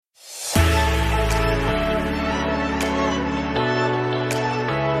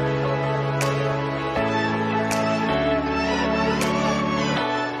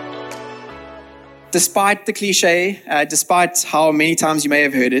Despite the cliche, despite how many times you may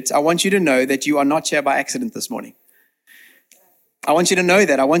have heard it, I want you to know that you are not here by accident this morning. I want you to know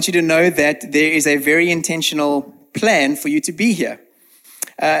that. I want you to know that there is a very intentional plan for you to be here.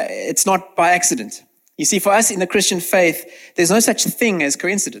 It's not by accident. You see, for us in the Christian faith, there's no such thing as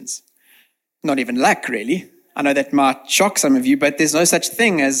coincidence. Not even luck, really. I know that might shock some of you, but there's no such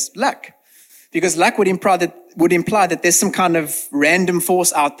thing as luck. Because luck would imply that there's some kind of random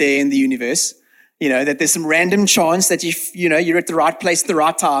force out there in the universe. That there's some random chance that if, you're at the right place at the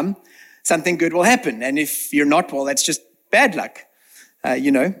right time, something good will happen. And if you're not, well, that's just bad luck.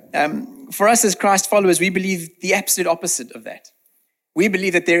 For us as Christ followers, we believe the absolute opposite of that. We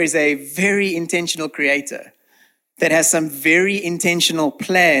believe that there is a very intentional creator that has some very intentional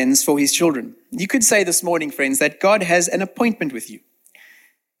plans for his children. You could say this morning, friends, that God has an appointment with you.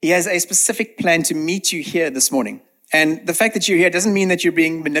 He has a specific plan to meet you here this morning. And the fact that you're here doesn't mean that you're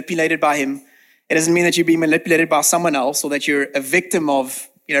being manipulated by him. It doesn't mean that you're being manipulated by someone else or that you're a victim of,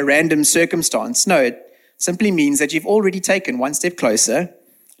 random circumstance. No, it simply means that you've already taken one step closer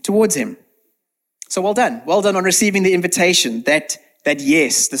towards him. So well done. Well done on receiving the invitation, that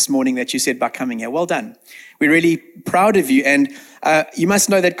yes this morning that you said by coming here. Well done. We're really proud of you. And you must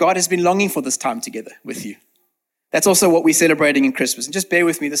know that God has been longing for this time together with you. That's also what we're celebrating in Christmas. And just bear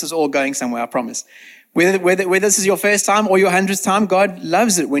with me. This is all going somewhere, I promise. Whether this is your first time or your 100th time, God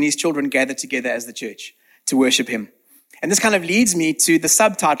loves it when his children gather together as the church to worship him. And this kind of leads me to the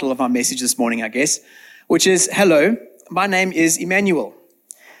subtitle of our message this morning, I guess, which is, hello, my name is Emmanuel.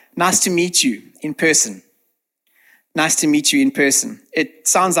 Nice to meet you in person. Nice to meet you in person. It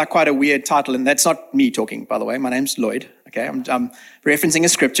sounds like quite a weird title, and that's not me talking, by the way. My name's Lloyd. Okay, I'm referencing a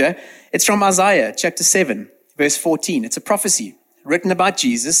scripture. It's from Isaiah chapter 7, verse 14. It's a prophecy written about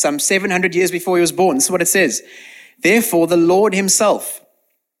Jesus some 700 years before he was born. This is what it says. Therefore, the Lord himself,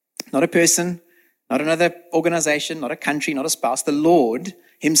 not a person, not another organization, not a country, not a spouse, the Lord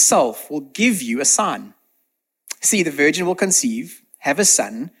himself will give you a sign. See, the virgin will conceive, have a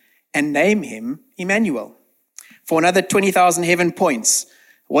son, and name him Emmanuel. For another 20,000 heaven points,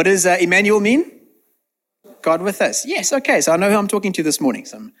 what does Emmanuel mean? God with us. Yes, okay, so I know who I'm talking to this morning.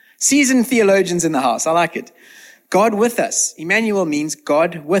 Some seasoned theologians in the house. I like it. God with us. Emmanuel means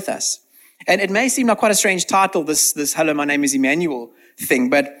God with us. And it may seem like quite a strange title, this hello, my name is Emmanuel thing,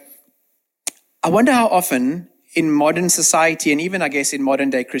 but I wonder how often in modern society and even, I guess, in modern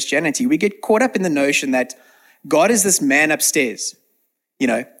day Christianity, we get caught up in the notion that God is this man upstairs,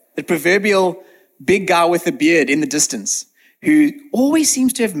 the proverbial big guy with a beard in the distance who always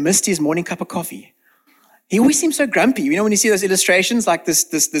seems to have missed his morning cup of coffee. He always seems so grumpy. When you see those illustrations, like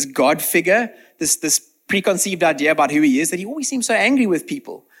this God figure, this preconceived idea about who he is, that he always seems so angry with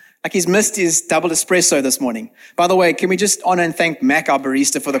people. Like he's missed his double espresso this morning. By the way, can we just honor and thank Mac, our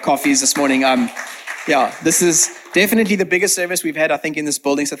barista, for the coffees this morning? This is definitely the biggest service we've had, I think, in this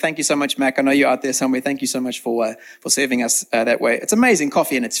building. So thank you so much, Mac. I know you're out there somewhere. Thank you so much for serving us that way. It's amazing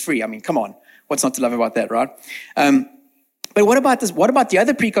coffee and it's free. I mean, come on. What's not to love about that, right? But what about this? What about the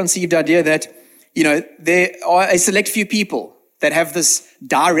other preconceived idea that, there are a select few people that have this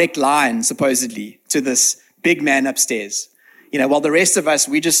direct line, supposedly, to this big man upstairs? While the rest of us,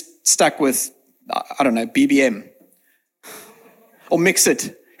 we just stuck with, I don't know, BBM. Or Mix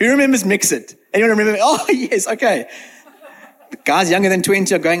It. Who remembers Mix It? Anyone remember? Oh, yes, okay. The guys younger than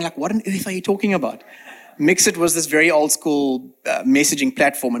 20 are going like, what on earth are you talking about? Mix It was this very old school messaging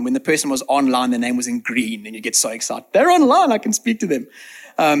platform, and when the person was online, the name was in green, and you get so excited. They're online, I can speak to them.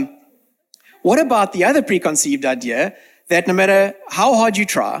 What about the other preconceived idea that no matter how hard you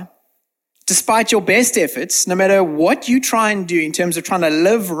try, despite your best efforts, no matter what you try and do in terms of trying to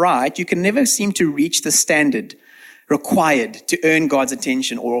live right, you can never seem to reach the standard required to earn God's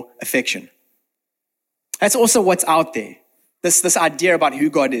attention or affection? That's also what's out there, this idea about who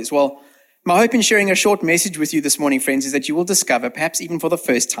God is. Well, my hope in sharing a short message with you this morning, friends, is that you will discover, perhaps even for the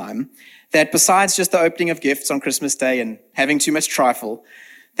first time, that besides just the opening of gifts on Christmas Day and having too much trifle,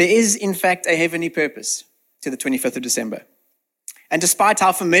 there is, in fact, a heavenly purpose to the 25th of December. And despite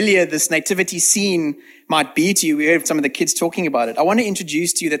how familiar this nativity scene might be to you, we heard some of the kids talking about it, I want to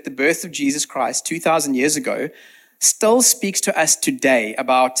introduce to you that the birth of Jesus Christ 2,000 years ago still speaks to us today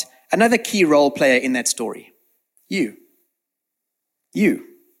about another key role player in that story. You.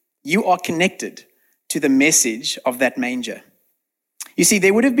 You are connected to the message of that manger. You see,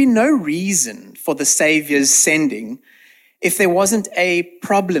 there would have been no reason for the Savior's sending if there wasn't a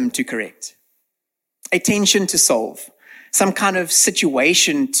problem to correct, a tension to solve, some kind of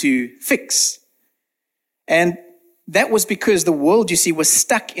situation to fix. And that was because the world, you see, was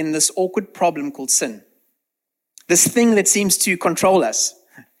stuck in this awkward problem called sin. This thing that seems to control us,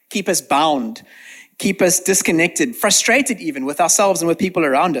 keep us bound, keep us disconnected, frustrated even with ourselves and with people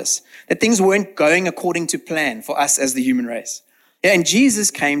around us, that things weren't going according to plan for us as the human race. Yeah, and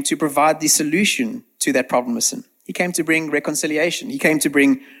Jesus came to provide the solution to that problem of sin. He came to bring reconciliation. He came to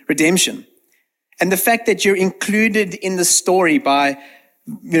bring redemption. And the fact that you're included in the story by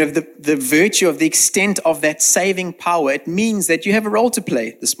the virtue of the extent of that saving power, it means that you have a role to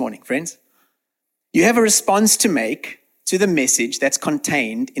play this morning, friends. You have a response to make to the message that's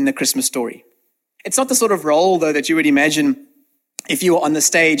contained in the Christmas story. It's not the sort of role, though, that you would imagine if you were on the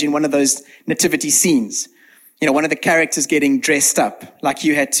stage in one of those nativity scenes. One of the characters getting dressed up, like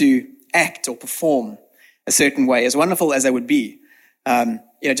you had to act or perform a certain way, as wonderful as that would be.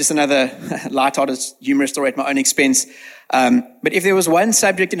 Just another light-hearted, humorous story at my own expense. But if there was one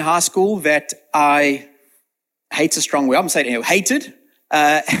subject in high school that I hate's a strong word, I'm saying hated,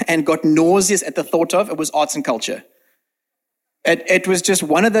 and got nauseous at the thought of, it was arts and culture. It was just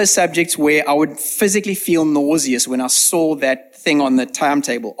one of those subjects where I would physically feel nauseous when I saw that thing on the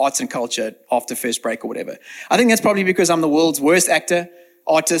timetable, arts and culture, after first break or whatever. I think that's probably because I'm the world's worst actor,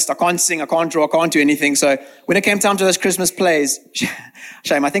 artist. I can't sing, I can't draw, I can't do anything. So when it came time to those Christmas plays,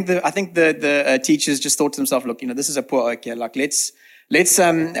 shame. I think the teachers just thought to themselves, look, this is a poor oak here. Like let's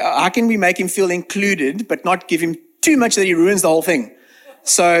how can we make him feel included, but not give him too much that he ruins the whole thing?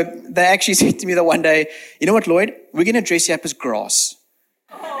 So they actually said to me that one day, you know what, Lloyd, we're going to dress you up as grass.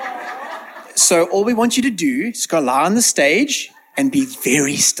 So all we want you to do is go lie on the stage and be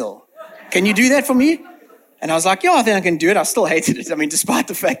very still. Can you do that for me? And I was like, yeah, I think I can do it. I still hated it. Despite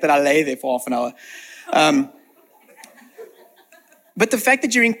the fact that I lay there for half an hour. But the fact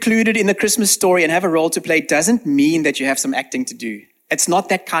that you're included in the Christmas story and have a role to play doesn't mean that you have some acting to do. It's not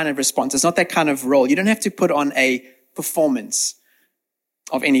that kind of response. It's not that kind of role. You don't have to put on a performance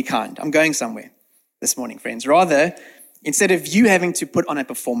of any kind. I'm going somewhere this morning, friends. Rather, instead of you having to put on a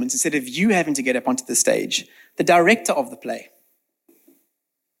performance, instead of you having to get up onto the stage, the director of the play,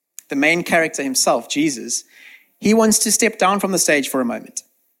 the main character himself, Jesus, he wants to step down from the stage for a moment.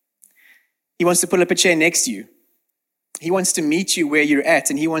 He wants to pull up a chair next to you. He wants to meet you where you're at,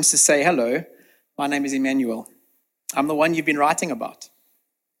 and he wants to say, hello, my name is Emmanuel. I'm the one you've been writing about,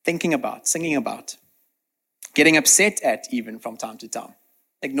 thinking about, singing about, getting upset at even from time to time,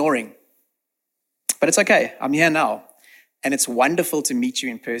 ignoring. But it's okay. I'm here now, and it's wonderful to meet you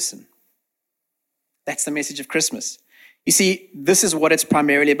in person. That's the message of Christmas. You see, this is what it's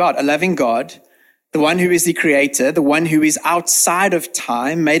primarily about. A loving God, the one who is the creator, the one who is outside of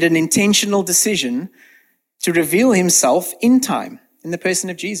time, made an intentional decision to reveal himself in time, in the person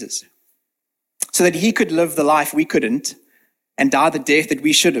of Jesus, so that he could live the life we couldn't and die the death that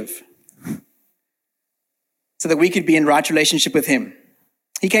we should have, so that we could be in right relationship with him.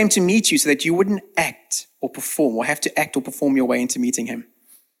 He came to meet you so that you wouldn't act or perform or have to act or perform your way into meeting him.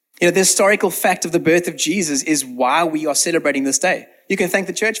 The historical fact of the birth of Jesus is why we are celebrating this day. You can thank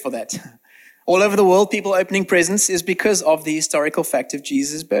the church for that. All over the world, people opening presents is because of the historical fact of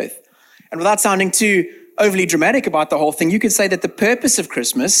Jesus' birth. And without sounding too overly dramatic about the whole thing, you could say that the purpose of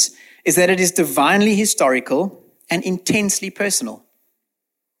Christmas is that it is divinely historical and intensely personal.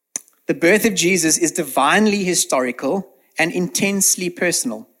 The birth of Jesus is divinely historical and intensely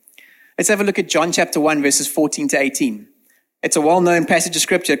personal. Let's have a look at John chapter 1, verses 14 to 18. It's a well-known passage of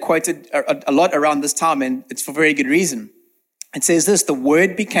scripture quoted a lot around this time, and it's for very good reason. It says this, the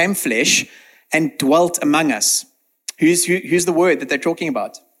word became flesh and dwelt among us. Who's the word that they're talking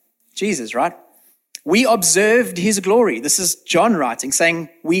about? Jesus, right? We observed his glory. This is John writing, saying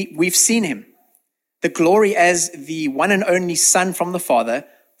we've seen him. The glory as the one and only Son from the Father,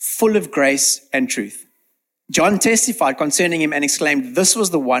 full of grace and truth. John testified concerning him and exclaimed, this was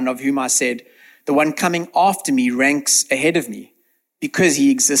the one of whom I said, the one coming after me ranks ahead of me because he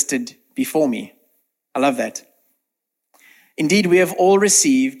existed before me. I love that. Indeed, we have all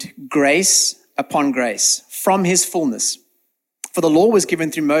received grace upon grace from his fullness. For the law was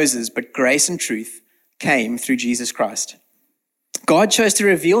given through Moses, but grace and truth came through Jesus Christ. God chose to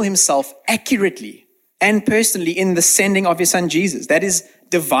reveal himself accurately and personally in the sending of his son Jesus. That is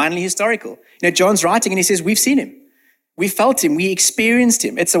divinely historical. John's writing and he says, we've seen him. We felt him. We experienced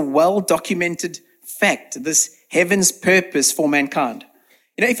him. It's a well-documented fact, this heaven's purpose for mankind.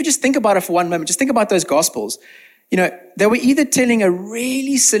 If you just think about it for one moment, just think about those gospels. They were either telling a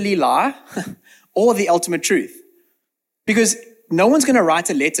really silly lie or the ultimate truth. Because no one's going to write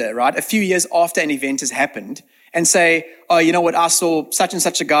a letter, right, a few years after an event has happened and say, oh, you know what, I saw such and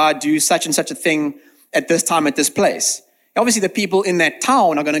such a guy do such and such a thing at this time at this place. Obviously, the people in that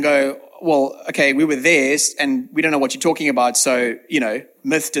town are going to go, well, okay, we were there and we don't know what you're talking about, so,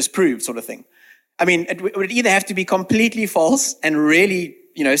 myth disproved sort of thing. It would either have to be completely false and really,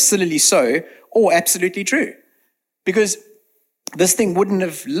 sillily so, or absolutely true. Because this thing wouldn't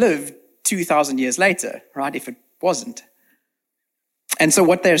have lived 2,000 years later, right, if it wasn't. And so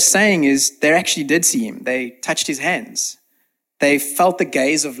what they're saying is they actually did see him. They touched his hands. They felt the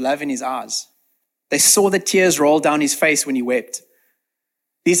gaze of love in his eyes. They saw the tears roll down his face when he wept.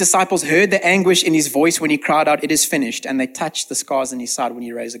 These disciples heard the anguish in his voice when he cried out, "It is finished," and they touched the scars in his side when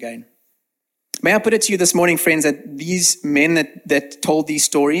he rose again. May I put it to you this morning, friends, that these men that told these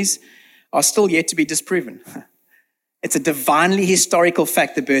stories are still yet to be disproven. It's a divinely historical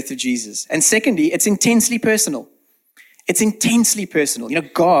fact, the birth of Jesus. And secondly, it's intensely personal. It's intensely personal.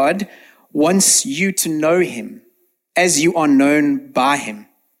 God wants you to know him as you are known by him.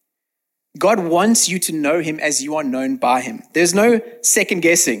 God wants you to know him as you are known by him. There's no second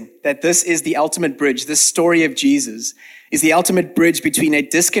guessing that this is the ultimate bridge. This story of Jesus is the ultimate bridge between a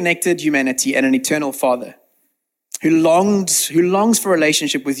disconnected humanity and an eternal Father who longs for a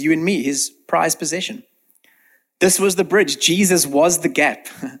relationship with you and me, his prized possession. This was the bridge. Jesus was the gap.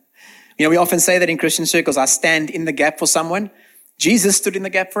 We often say that in Christian circles, I stand in the gap for someone. Jesus stood in the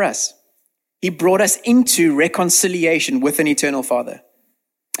gap for us. He brought us into reconciliation with an eternal Father.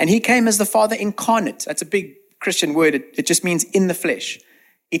 And he came as the Father incarnate. That's a big Christian word. It just means in the flesh.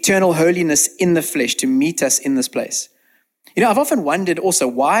 Eternal holiness in the flesh to meet us in this place. I've often wondered also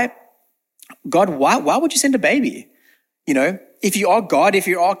why would you send a baby? If you are God, if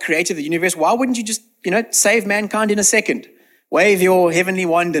you are creator of the universe, why wouldn't you just, save mankind in a second? Wave your heavenly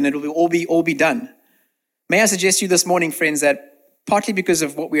wand and it'll all be done. May I suggest to you this morning, friends, that partly because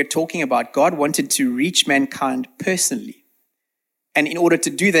of what we are talking about, God wanted to reach mankind personally. And in order to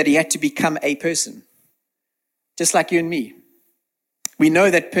do that, he had to become a person, just like you and me. We know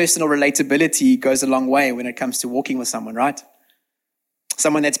that personal relatability goes a long way when it comes to walking with someone, right?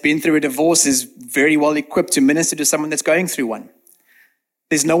 Someone that's been through a divorce is very well equipped to minister to someone that's going through one.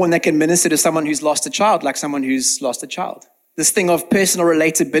 There's no one that can minister to someone who's lost a child like someone who's lost a child. This thing of personal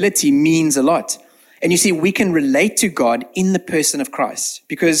relatability means a lot. And you see, we can relate to God in the person of Christ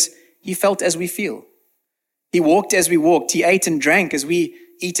because he felt as we feel. He walked as we walked. He ate and drank as we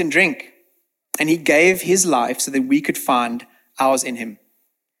eat and drink. And he gave his life so that we could find ours in him.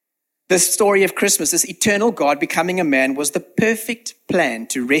 This story of Christmas, this eternal God becoming a man, was the perfect plan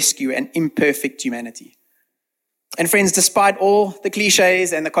to rescue an imperfect humanity. And friends, despite all the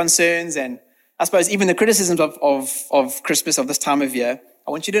cliches and the concerns and I suppose even the criticisms of Christmas, of this time of year,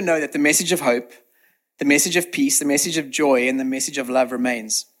 I want you to know that the message of hope, the message of peace, the message of joy, and the message of love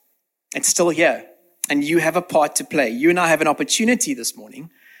remains. It's still here. And you have a part to play. You and I have an opportunity this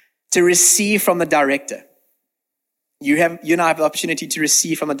morning to receive from the director. You and I have the opportunity to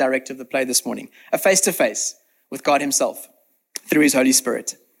receive from the director of the play this morning, a face-to-face with God himself through his Holy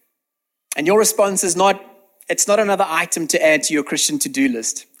Spirit. And your response is it's not another item to add to your Christian to-do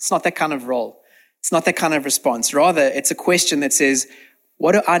list. It's not that kind of role. It's not that kind of response. Rather, it's a question that says,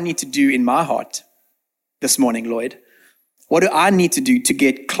 what do I need to do in my heart this morning, Lloyd? What do I need to do to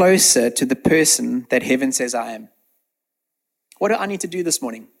get closer to the person that heaven says I am? What do I need to do this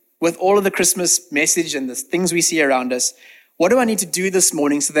morning? With all of the Christmas message and the things we see around us, what do I need to do this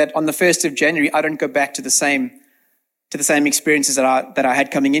morning so that on the 1st of January, I don't go back to the same experiences that I had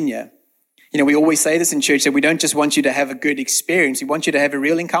coming in here? We always say this in church, that we don't just want you to have a good experience. We want you to have a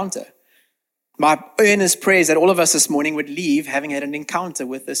real encounter. My earnest prayer is that all of us this morning would leave having had an encounter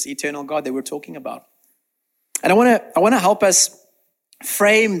with this eternal God that we're talking about. And I want to help us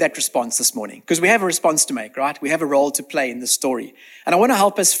frame that response this morning because we have a response to make, right? We have a role to play in this story. And I want to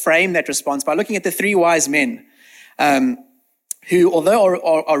help us frame that response by looking at the three wise men who, although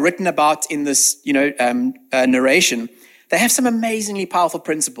are written about in this, narration, they have some amazingly powerful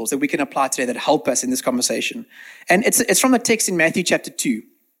principles that we can apply today that help us in this conversation. And it's from the text in Matthew chapter 2.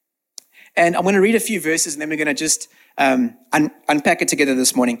 And I'm going to read a few verses and then we're going to just unpack it together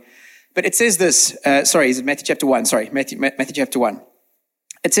this morning. But it says this, is it Matthew chapter 1? Sorry, Matthew chapter 1.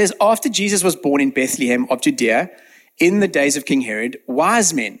 It says, after Jesus was born in Bethlehem of Judea, in the days of King Herod,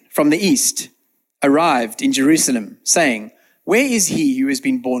 wise men from the east arrived in Jerusalem, saying, where is he who has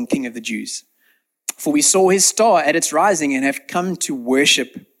been born King of the Jews? For we saw his star at its rising and have come to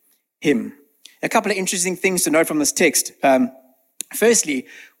worship him. A couple of interesting things to note from this text. Firstly,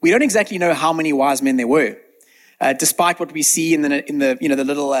 we don't exactly know how many wise men there were, despite what we see in the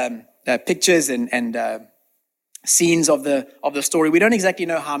little pictures and scenes of the story. We don't exactly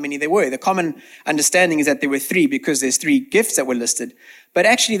know how many there were. The common understanding is that there were 3 because there's 3 gifts that were listed. But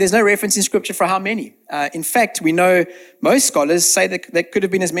actually, there's no reference in Scripture for how many. In fact, we know most scholars say that there could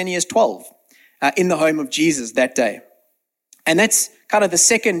have been as many as 12 in the home of Jesus that day. And that's kind of the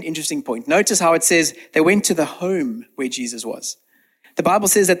second interesting point. Notice how it says they went to the home where Jesus was. The Bible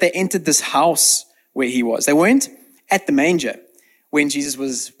says that they entered this house where he was. They weren't at the manger when Jesus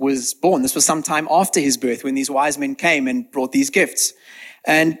was born. This was some time after his birth when these wise men came and brought these gifts.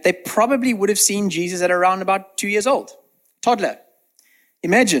 And they probably would have seen Jesus at around about 2 years old, toddler.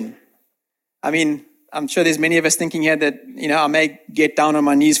 Imagine. I mean, I'm sure there's many of us thinking here that, I may get down on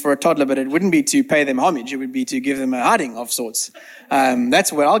my knees for a toddler, but it wouldn't be to pay them homage. It would be to give them a hiding of sorts.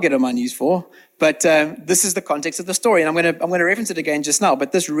 That's what I'll get on my knees for. But this is the context of the story, and I'm going to reference it again just now.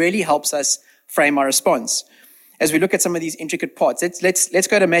 But this really helps us frame our response as we look at some of these intricate parts. Let's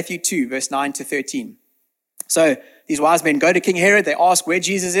go to Matthew 2, verse 9 to 13. So these wise men go to King Herod. They ask where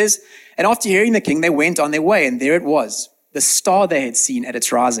Jesus is, and after hearing the king, they went on their way, and there it was, the star they had seen at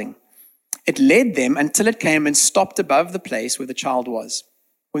its rising. It led them until it came and stopped above the place where the child was.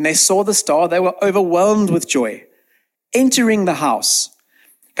 When they saw the star, they were overwhelmed with joy. Entering the house.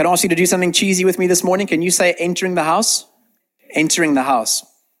 Can I ask you to do something cheesy with me this morning? Can you say entering the house? Entering the house.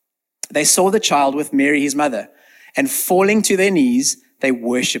 They saw the child with Mary, his mother, and falling to their knees, they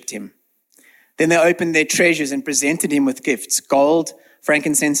worshipped him. Then they opened their treasures and presented him with gifts, gold,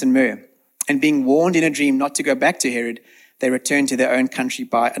 frankincense, and myrrh. And being warned in a dream not to go back to Herod, they returned to their own country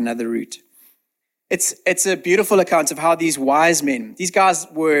by another route. It's a beautiful account of how these wise men, these guys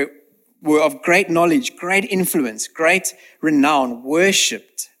were of great knowledge, great influence, great renown,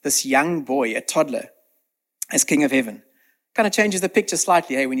 worshipped this young boy, a toddler, as King of Heaven. Kind of changes the picture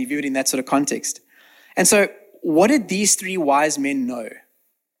slightly, when you view it in that sort of context. And so, what did these three wise men know?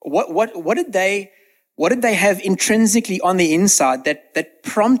 What did they have intrinsically on the inside that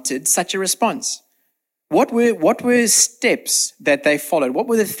prompted such a response? What were steps that they followed? What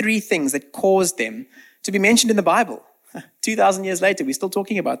were the three things that caused them to be mentioned in the Bible? 2,000 years later, we're still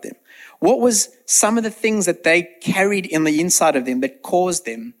talking about them. What was some of the things that they carried in the inside of them that caused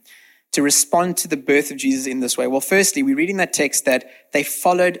them to respond to the birth of Jesus in this way? Well, firstly, we read in that text that they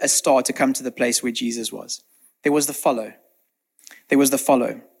followed a star to come to the place where Jesus was. There was the follow. There was the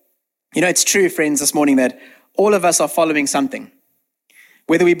follow. It's true, friends, this morning that all of us are following something.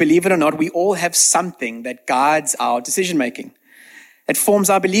 Whether we believe it or not, we all have something that guides our decision-making. It forms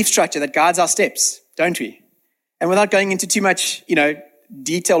our belief structure, that guides our steps, don't we? And without going into too much,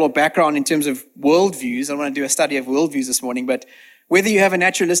 detail or background in terms of worldviews, I want to do a study of worldviews this morning, but whether you have a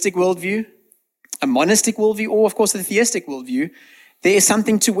naturalistic worldview, a monistic worldview, or of course a theistic worldview, there is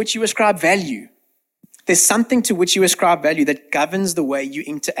something to which you ascribe value. There's something to which you ascribe value that governs the way you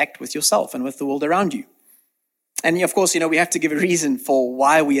interact with yourself and with the world around you. And of course, we have to give a reason for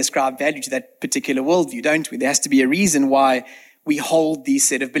why we ascribe value to that particular worldview, don't we? There has to be a reason why we hold these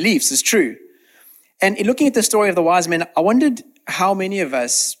set of beliefs as true. And in looking at the story of the wise men, I wondered how many of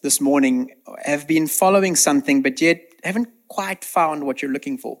us this morning have been following something, but yet haven't quite found what you're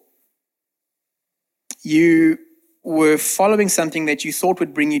looking for. You were following something that you thought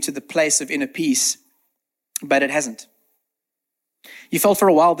would bring you to the place of inner peace, but it hasn't. You felt for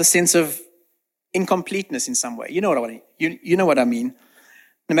a while the sense of incompleteness in some way. You know what I mean? You know what I mean.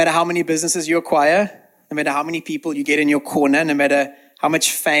 No matter how many businesses you acquire, no matter how many people you get in your corner, no matter how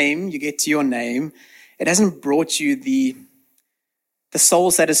much fame you get to your name, it hasn't brought you the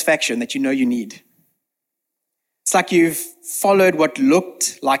soul satisfaction that you know you need. It's like you've followed what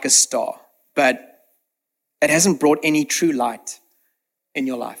looked like a star, but it hasn't brought any true light in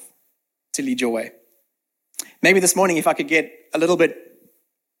your life to lead your way. Maybe this morning, if I could get a little bit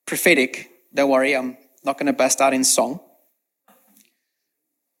prophetic, don't worry, I'm not going to bust out in song.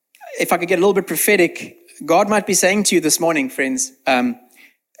 If I could get a little bit prophetic, God might be saying to you this morning, friends,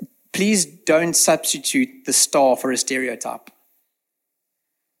 please don't substitute the star for a stereotype.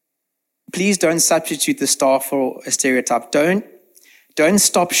 Please don't substitute the star for a stereotype. Don't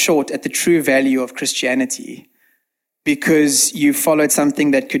stop short at the true value of Christianity because you followed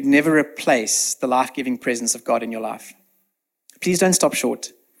something that could never replace the life-giving presence of God in your life. Please don't stop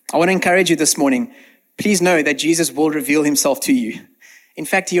short. I want to encourage you this morning. Please know that Jesus will reveal himself to you. In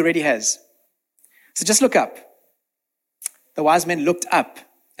fact, he already has. So just look up. The wise men looked up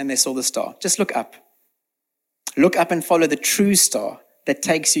and they saw the star. Just look up. Look up and follow the true star that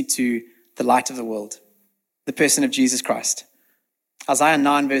takes you to the light of the world, the person of Jesus Christ. Isaiah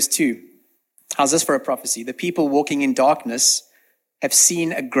 9 verse 2. How's this for a prophecy? The people walking in darkness have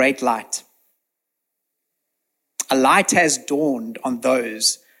seen a great light. A light has dawned on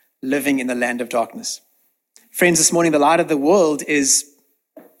those living in the land of darkness. Friends, this morning, the light of the world is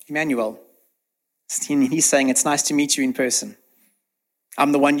Emmanuel. He's saying, it's nice to meet you in person.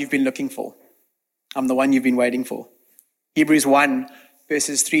 I'm the one you've been looking for. I'm the one you've been waiting for. Hebrews 1,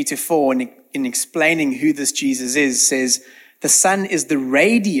 verses 3 to 4, in explaining who this Jesus is, says, the Son is the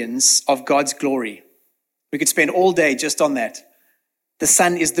radiance of God's glory. We could spend all day just on that. The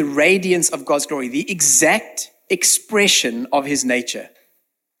sun is the radiance of God's glory, the exact expression of his nature.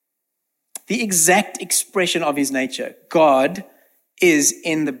 The exact expression of his nature. God is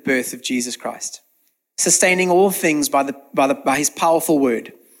in the birth of Jesus Christ, sustaining all things by his powerful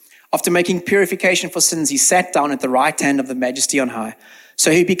word. After making purification for sins, he sat down at the right hand of the Majesty on high.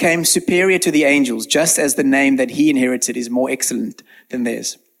 So he became superior to the angels, just as the name that he inherited is more excellent than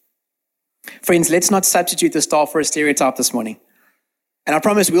theirs. Friends, let's not substitute the star for a stereotype this morning. And I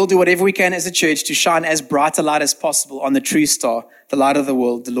promise we'll do whatever we can as a church to shine as bright a light as possible on the true star, the light of the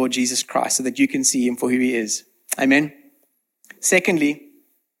world, the Lord Jesus Christ, so that you can see him for who he is. Amen. Secondly,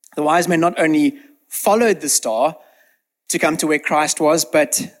 the wise men not only followed the star to come to where Christ was,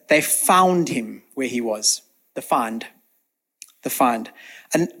 but they found him where he was. The find.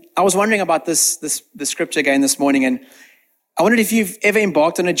 And I was wondering about the scripture again this morning, and I wondered if you've ever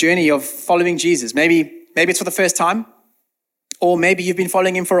embarked on a journey of following Jesus. Maybe it's for the first time, or maybe you've been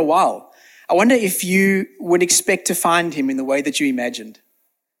following him for a while. I wonder if you would expect to find him in the way that you imagined.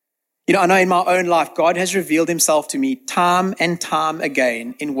 You know, I know in my own life, God has revealed himself to me time and time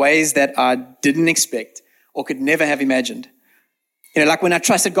again in ways that I didn't expect or could never have imagined. You know, like when I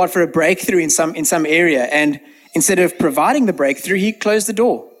trusted God for a breakthrough in some area, and instead of providing the breakthrough, he closed the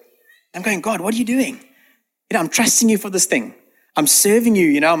door. I'm going, God, what are you doing? You know, I'm trusting you for this thing. I'm serving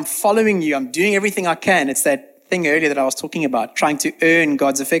you, I'm following you. I'm doing everything I can. It's that thing earlier that I was talking about, trying to earn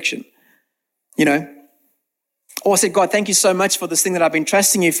God's affection. Or I said, God, thank you so much for this thing that I've been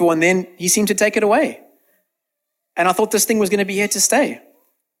trusting you for. And then he seemed to take it away. And I thought this thing was going to be here to stay.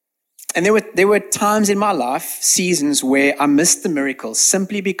 And there were times in my life, seasons, where I missed the miracle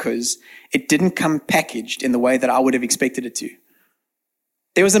simply because it didn't come packaged in the way that I would have expected it to.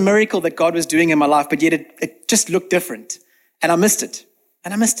 There was a miracle that God was doing in my life, but yet it just looked different. And I missed it.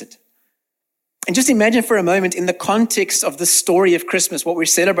 And just imagine for a moment, in the context of the story of Christmas, what we're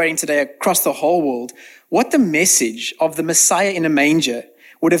celebrating today across the whole world, what the message of the Messiah in a manger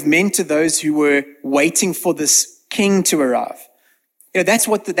would have meant to those who were waiting for this king to arrive. That's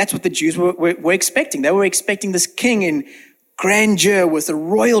what the Jews were expecting. They were expecting this king in grandeur with a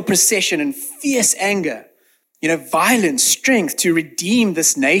royal procession and fierce anger, violence, strength to redeem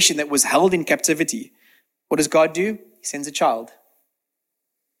this nation that was held in captivity. What does God do? He sends a child.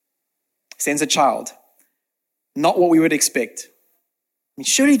 Not what we would expect.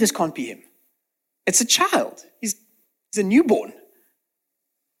 Surely this can't be him. It's a child. He's a newborn.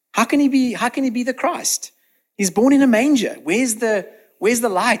 How can he be the Christ? He's born in a manger. Where's the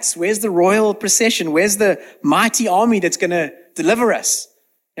lights? Where's the royal procession? Where's the mighty army that's going to deliver us?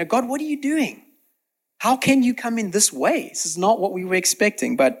 God, what are you doing? How can you come in this way? This is not what we were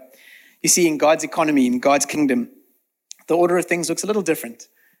expecting. But you see, in God's economy, in God's kingdom, the order of things looks a little different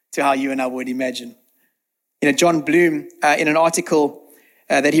to how you and I would imagine. John Bloom, in an article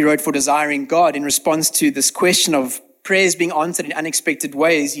that he wrote for Desiring God, in response to this question of prayers being answered in unexpected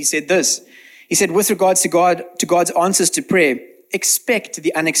ways, he said this. He said, with regards to God's answers to prayer, expect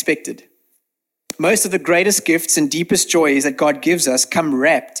the unexpected. Most of the greatest gifts and deepest joys that God gives us come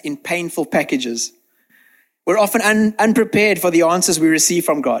wrapped in painful packages. We're often unprepared for the answers we receive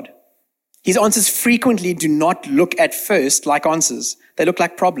from God. His answers frequently do not look at first like answers. They look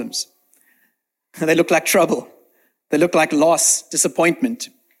like problems. They look like trouble. They look like loss, disappointment,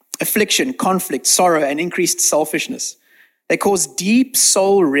 affliction, conflict, sorrow, and increased selfishness. They cause deep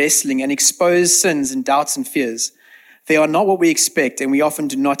soul wrestling and expose sins and doubts and fears. They are not what we expect, and we often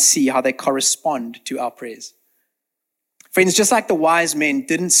do not see how they correspond to our prayers. Friends, just like the wise men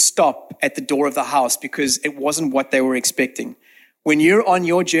didn't stop at the door of the house because it wasn't what they were expecting. When you're on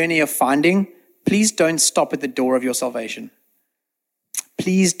your journey of finding, please don't stop at the door of your salvation.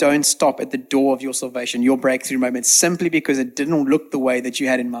 Please don't stop at the door of your salvation, your breakthrough moment, simply because it didn't look the way that you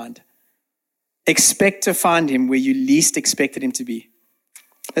had in mind. Expect to find him where you least expected him to be.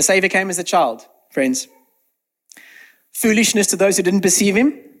 The Savior came as a child, friends. Foolishness to those who didn't perceive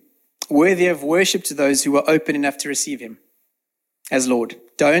him, worthy of worship to those who were open enough to receive him as Lord.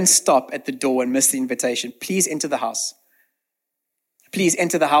 Don't stop at the door and miss the invitation. Please enter the house. Please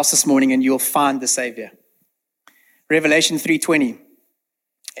enter the house this morning and you'll find the Savior. Revelation 3:20.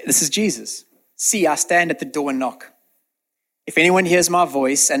 This is Jesus. See, I stand at the door and knock. If anyone hears my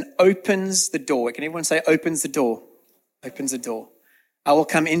voice and opens the door, can everyone say opens the door? Opens the door. I will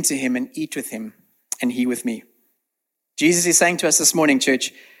come into him and eat with him and he with me. Jesus is saying to us this morning,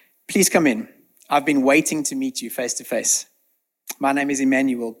 church, please come in. I've been waiting to meet you face to face. My name is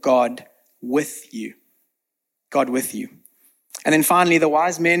Emmanuel, God with you. God with you. And then finally, the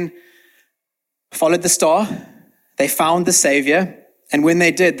wise men followed the star. They found the Savior. And when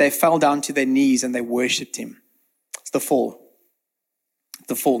they did, they fell down to their knees and they worshipped him. It's the fall.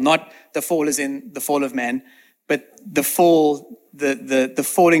 The fall, not the fall as in the fall of man, but the fall, the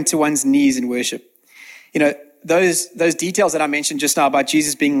falling to one's knees in worship. Those details that I mentioned just now about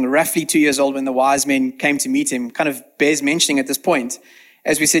Jesus being roughly 2 years old when the wise men came to meet him kind of bears mentioning at this point.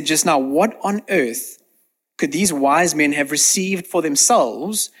 As we said just now, what on earth could these wise men have received for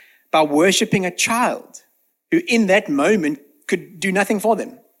themselves by worshiping a child who in that moment could do nothing for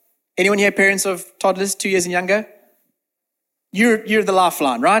them? Anyone here parents of toddlers 2 years and younger? You're the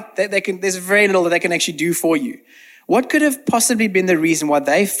lifeline, right? There's very little that they can actually do for you. What could have possibly been the reason why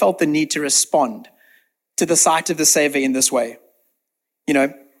they felt the need to respond to the sight of the Savior in this way?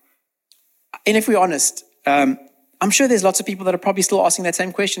 And if we're honest, I'm sure there's lots of people that are probably still asking that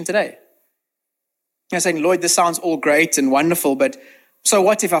same question today. Saying, Lloyd, this sounds all great and wonderful, but so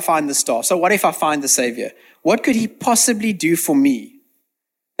what if I find the star? So what if I find the Savior? What could he possibly do for me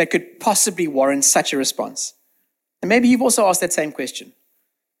that could possibly warrant such a response? And maybe you've also asked that same question.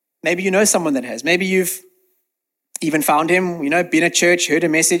 Maybe you know someone that has. Maybe you've even found him, been at church, heard a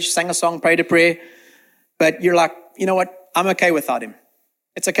message, sang a song, prayed a prayer, but you're like, you know what? I'm okay without him.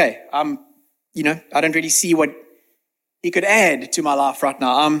 It's okay. I don't really see what he could add to my life right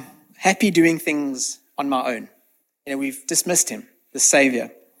now. I'm happy doing things on my own. We've dismissed him, the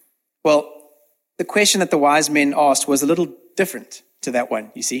Savior. Well, the question that the wise men asked was a little different to that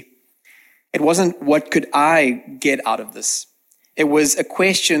one, you see. It wasn't, what could I get out of this? It was a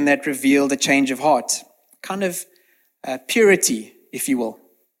question that revealed a change of heart, kind of purity, if you will,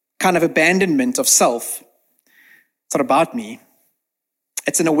 kind of abandonment of self. It's not about me.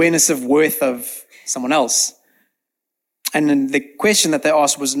 It's an awareness of worth of someone else. And then the question that they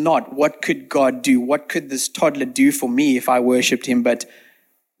asked was not, what could God do? What could this toddler do for me if I worshipped him? But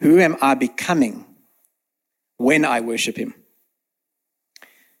who am I becoming when I worship him?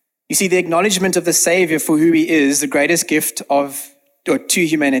 You see, the acknowledgement of the Savior for who he is, the greatest gift to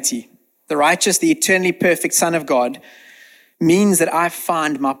humanity, the righteous, the eternally perfect Son of God, means that I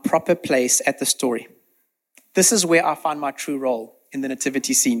find my proper place at the story. This is where I find my true role in the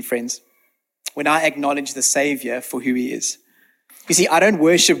nativity scene, friends, when I acknowledge the Savior for who he is. You see, I don't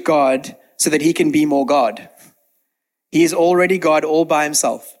worship God so that he can be more God. He is already God all by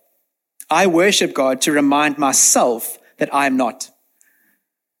himself. I worship God to remind myself that I am not.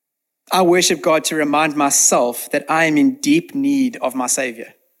 I worship God to remind myself that I am in deep need of my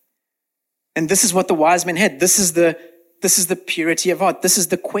Savior. And this is what the wise men had. This is the purity of heart. This is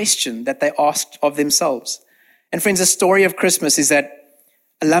the question that they asked of themselves. And friends, the story of Christmas is that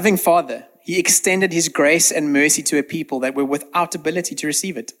a loving Father, he extended his grace and mercy to a people that were without ability to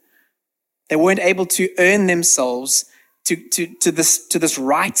receive it. They weren't able to earn themselves to this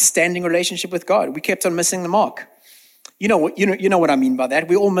right standing relationship with God. We kept on missing the mark. You know what I mean by that.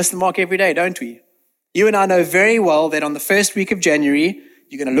 We all miss the mark every day, don't we? You and I know very well that on the first week of January,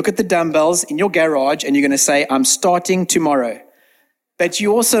 you're going to look at the dumbbells in your garage and you're going to say, I'm starting tomorrow. But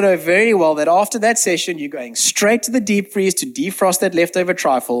you also know very well that after that session, you're going straight to the deep freeze to defrost that leftover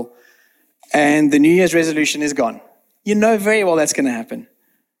trifle, and the New Year's resolution is gone. You know very well that's going to happen.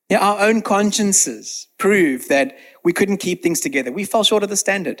 Our own consciences prove that we couldn't keep things together. We fell short of the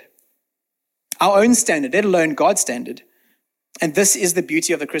standard. Our own standard, let alone God's standard. And this is the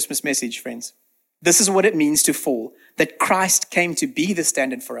beauty of the Christmas message, friends. This is what it means to fall, that Christ came to be the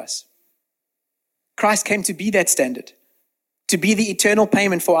standard for us. Christ came to be that standard, to be the eternal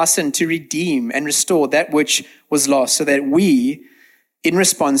payment for our sin, to redeem and restore that which was lost, so that we, in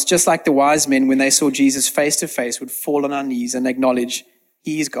response, just like the wise men, when they saw Jesus face to face, would fall on our knees and acknowledge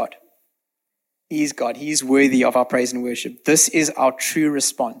he is God. He is God. He is worthy of our praise and worship. This is our true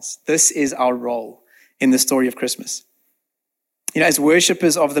response. This is our role in the story of Christmas. As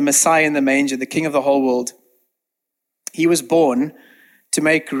worshippers of the Messiah in the manger, the King of the whole world, he was born to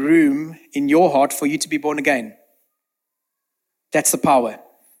make room in your heart for you to be born again. That's the power.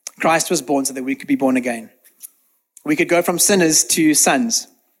 Christ was born so that we could be born again. We could go from sinners to sons.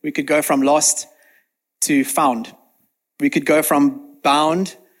 We could go from lost to found. We could go from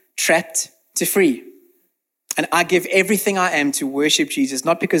bound, trapped, to free. And I give everything I am to worship Jesus,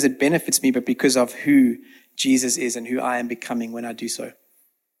 not because it benefits me, but because of who Jesus is and who I am becoming when I do so.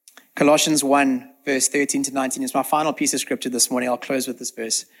 Colossians 1, verse 13 to 19 is my final piece of scripture this morning. I'll close with this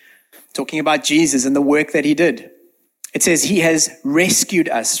verse, talking about Jesus and the work that he did. It says, he has rescued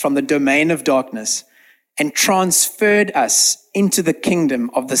us from the domain of darkness and transferred us into the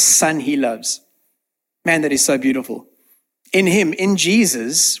kingdom of the Son he loves. Man, that is so beautiful. In him, in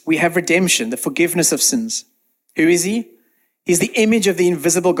Jesus, we have redemption, the forgiveness of sins. Who is he? He's the image of the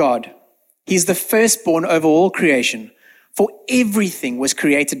invisible God. He's the firstborn over all creation, for everything was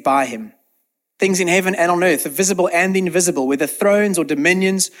created by him. things in heaven and on earth, the visible and the invisible, whether thrones or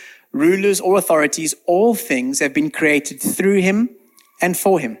dominions, rulers or authorities, all things have been created through him and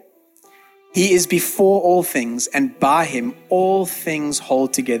for him. He is before all things, and by him all things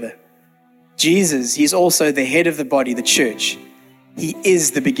hold together. Jesus, he's also the head of the body, the church. He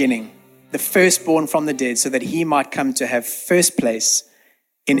is the beginning, the firstborn from the dead, so that he might come to have first place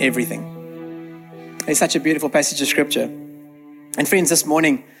in everything. It's such a beautiful passage of scripture. And friends, this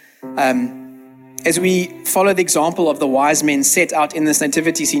morning, as we follow the example of the wise men set out in this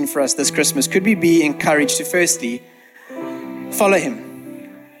nativity scene for us this Christmas, could we be encouraged to firstly follow him?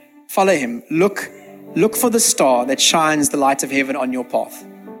 Follow him. Look for the star that shines the light of heaven on your path.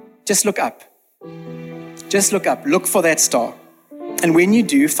 Just look up. Just look up. Look for that star. And when you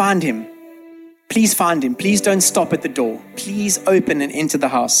do, find him. Please find him. Please don't stop at the door. Please open and enter the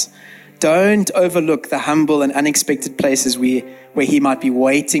house. Don't overlook the humble and unexpected places where he might be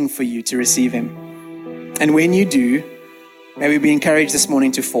waiting for you to receive him. And when you do, may we be encouraged this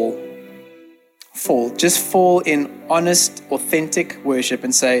morning to fall. Just fall in honest, authentic worship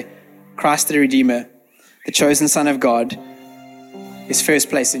and say, Christ the Redeemer, the chosen Son of God, is first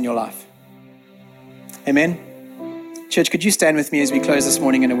place in your life. Amen. Church, could you stand with me as we close this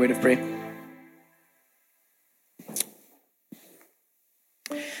morning in a word of prayer?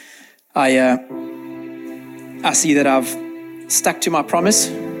 I see that I've stuck to my promise,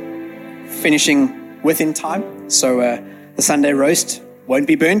 finishing within time. So the Sunday roast won't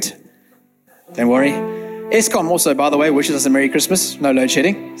be burnt. Don't worry. Eskom also, by the way, wishes us a Merry Christmas. No load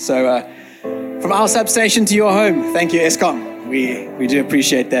shedding. So from our substation to your home, thank you, Eskom. We do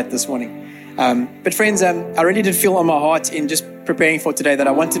appreciate that this morning. But friends, I really did feel on my heart in just preparing for today that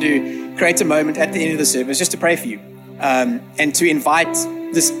I wanted to create a moment at the end of the service just to pray for you and to invite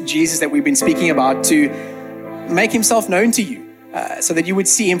this Jesus that we've been speaking about to make himself known to you so that you would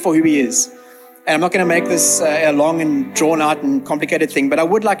see him for who he is. And I'm not going to make this a long and drawn out and complicated thing, but I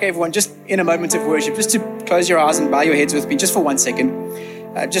would like everyone just in a moment of worship, just to close your eyes and bow your heads with me just for 1 second,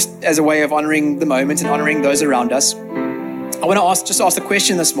 just as a way of honoring the moment and honoring those around us. I want to ask the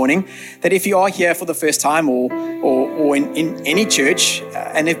question this morning that if you are here for the first time or in any church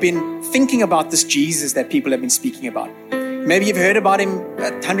and have been thinking about this Jesus that people have been speaking about, maybe you've heard about him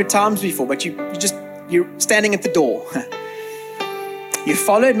 100 times before, but you're standing at the door. You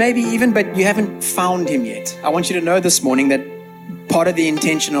followed maybe even, but you haven't found him yet. I want you to know this morning that part of the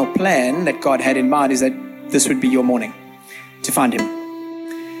intentional plan that God had in mind is that this would be your morning to find him.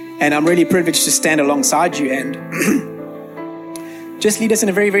 And I'm really privileged to stand alongside you and just lead us in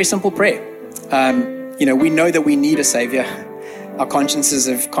a very, very simple prayer. We know that we need a savior. Our consciences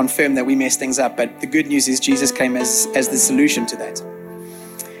have confirmed that we mess things up, but the good news is Jesus came as the solution to that.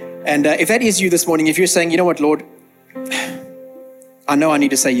 And if that is you this morning, if you're saying, you know what, Lord, I know I need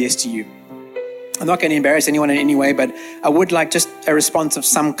to say yes to you. I'm not going to embarrass anyone in any way, but I would like just a response of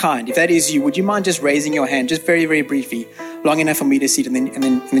some kind. If that is you, would you mind just raising your hand, just very, very briefly, long enough for me to see it, and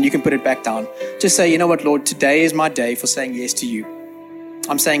then you can put it back down. Just say, you know what, Lord, today is my day for saying yes to you.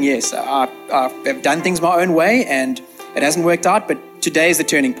 I'm saying yes. I've done things my own way, and it hasn't worked out, but today is the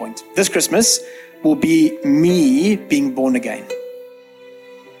turning point. This Christmas will be me being born again.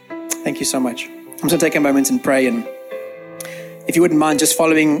 Thank you so much. I'm going to take a moment and pray, and if you wouldn't mind just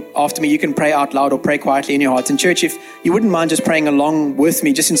following after me, you can pray out loud or pray quietly in your heart. And church, if you wouldn't mind just praying along with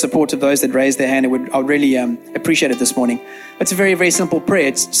me, just in support of those that raised their hand, I would really appreciate it this morning. It's a very, very simple prayer.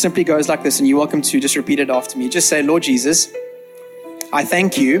 It simply goes like this, and you're welcome to just repeat it after me. Just say, Lord Jesus, I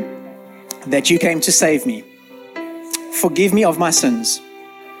thank you that you came to save me. Forgive me of my sins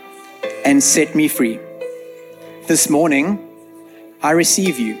and set me free. This morning, I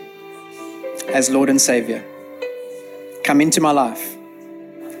receive you as Lord and Savior. Come into my life,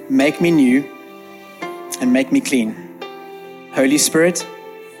 make me new, and make me clean. Holy Spirit,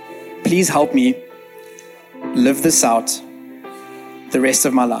 please help me live this out the rest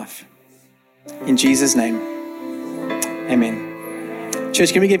of my life. In Jesus' name, amen.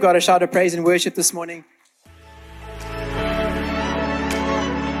 Church, can we give God a shout of praise and worship this morning?